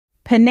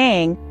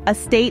Penang, a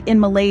state in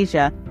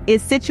Malaysia,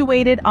 is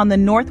situated on the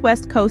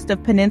northwest coast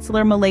of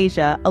peninsular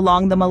Malaysia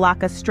along the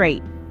Melaka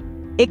Strait.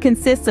 It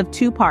consists of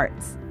two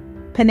parts: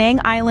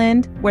 Penang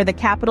Island, where the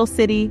capital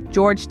city,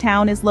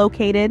 Georgetown, is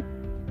located,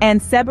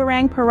 and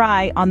Seberang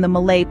Perai on the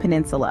Malay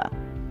Peninsula.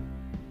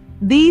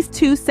 These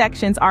two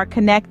sections are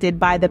connected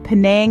by the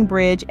Penang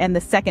Bridge and the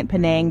Second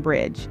Penang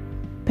Bridge.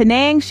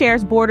 Penang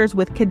shares borders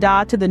with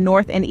Kedah to the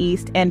north and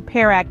east and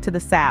Perak to the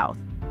south.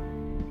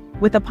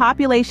 With a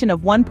population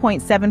of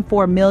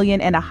 1.74 million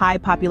and a high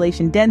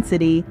population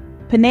density,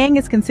 Penang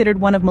is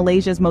considered one of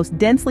Malaysia's most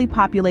densely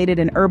populated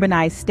and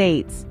urbanized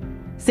states.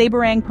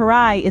 Seberang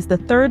Perai is the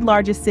third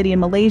largest city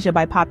in Malaysia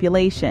by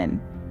population.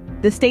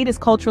 The state is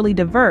culturally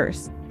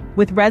diverse,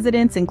 with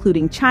residents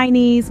including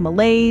Chinese,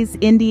 Malays,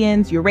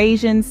 Indians,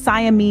 Eurasians,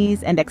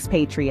 Siamese, and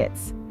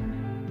expatriates.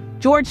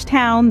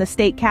 Georgetown, the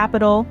state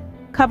capital,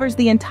 covers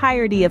the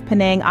entirety of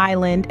Penang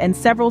Island and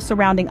several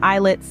surrounding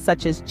islets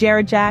such as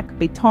Jerajak,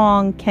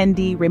 Betong,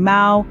 Kendi,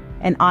 Rimau,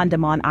 and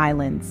Andaman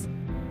Islands.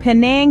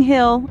 Penang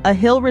Hill, a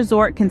hill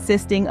resort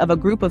consisting of a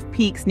group of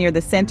peaks near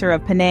the center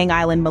of Penang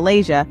Island,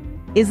 Malaysia,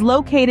 is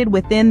located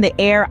within the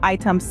Air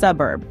Itam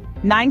suburb,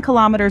 9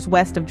 kilometers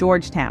west of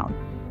Georgetown.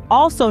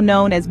 Also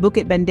known as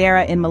Bukit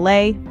Bendera in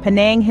Malay,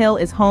 Penang Hill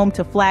is home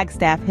to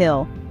Flagstaff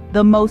Hill,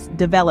 the most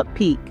developed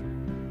peak.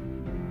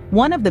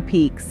 One of the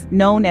peaks,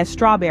 known as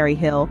Strawberry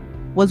Hill,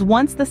 was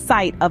once the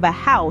site of a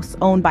house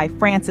owned by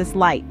Francis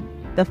Light,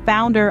 the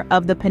founder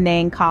of the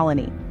Penang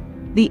colony.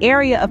 The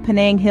area of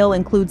Penang Hill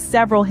includes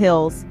several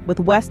hills, with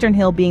Western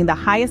Hill being the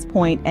highest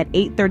point at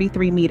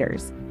 833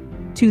 meters,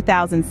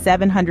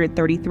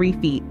 2,733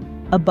 feet,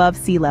 above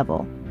sea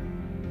level.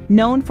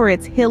 Known for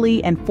its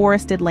hilly and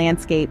forested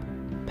landscape,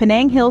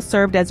 Penang Hill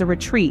served as a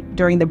retreat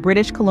during the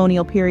British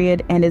colonial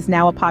period and is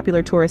now a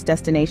popular tourist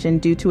destination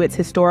due to its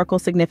historical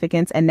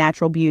significance and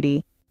natural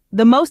beauty.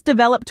 The most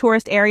developed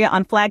tourist area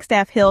on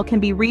Flagstaff Hill can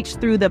be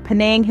reached through the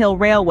Penang Hill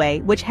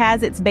Railway, which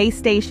has its base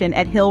station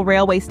at Hill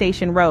Railway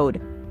Station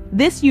Road.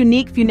 This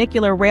unique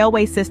funicular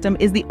railway system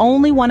is the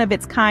only one of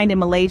its kind in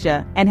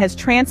Malaysia and has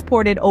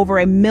transported over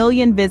 1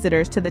 million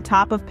visitors to the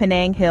top of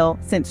Penang Hill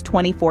since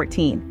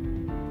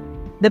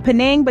 2014. The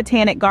Penang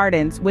Botanic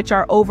Gardens, which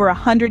are over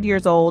 100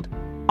 years old,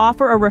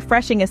 offer a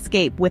refreshing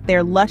escape with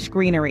their lush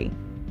greenery.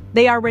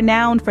 They are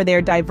renowned for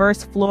their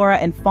diverse flora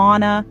and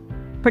fauna,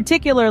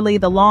 particularly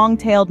the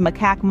long-tailed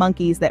macaque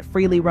monkeys that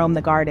freely roam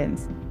the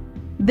gardens.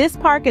 This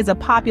park is a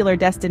popular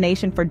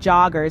destination for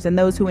joggers and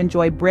those who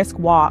enjoy brisk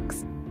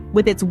walks,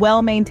 with its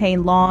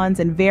well-maintained lawns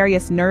and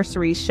various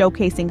nurseries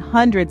showcasing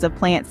hundreds of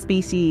plant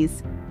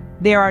species.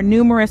 There are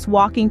numerous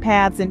walking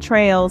paths and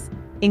trails,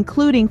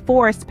 including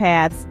forest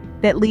paths,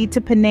 that lead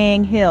to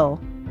Penang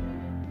Hill.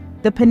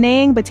 The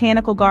Penang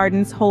Botanical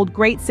Gardens hold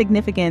great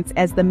significance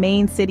as the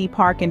main city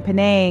park in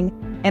Penang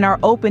and are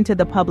open to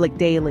the public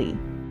daily.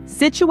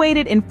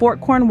 Situated in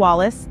Fort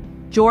Cornwallis,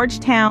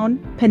 Georgetown,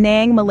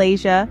 Penang,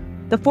 Malaysia,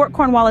 the Fort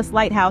Cornwallis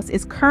Lighthouse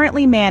is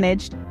currently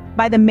managed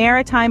by the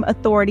Maritime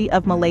Authority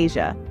of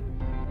Malaysia.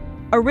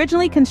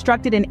 Originally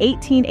constructed in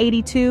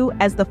 1882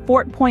 as the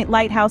Fort Point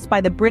Lighthouse by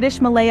the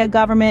British Malaya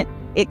government,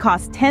 it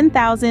cost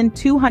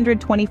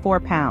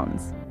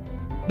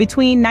 £10,224.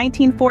 Between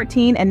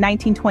 1914 and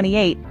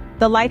 1928,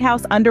 the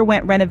lighthouse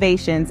underwent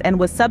renovations and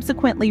was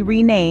subsequently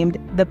renamed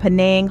the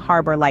Penang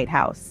Harbor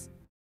Lighthouse.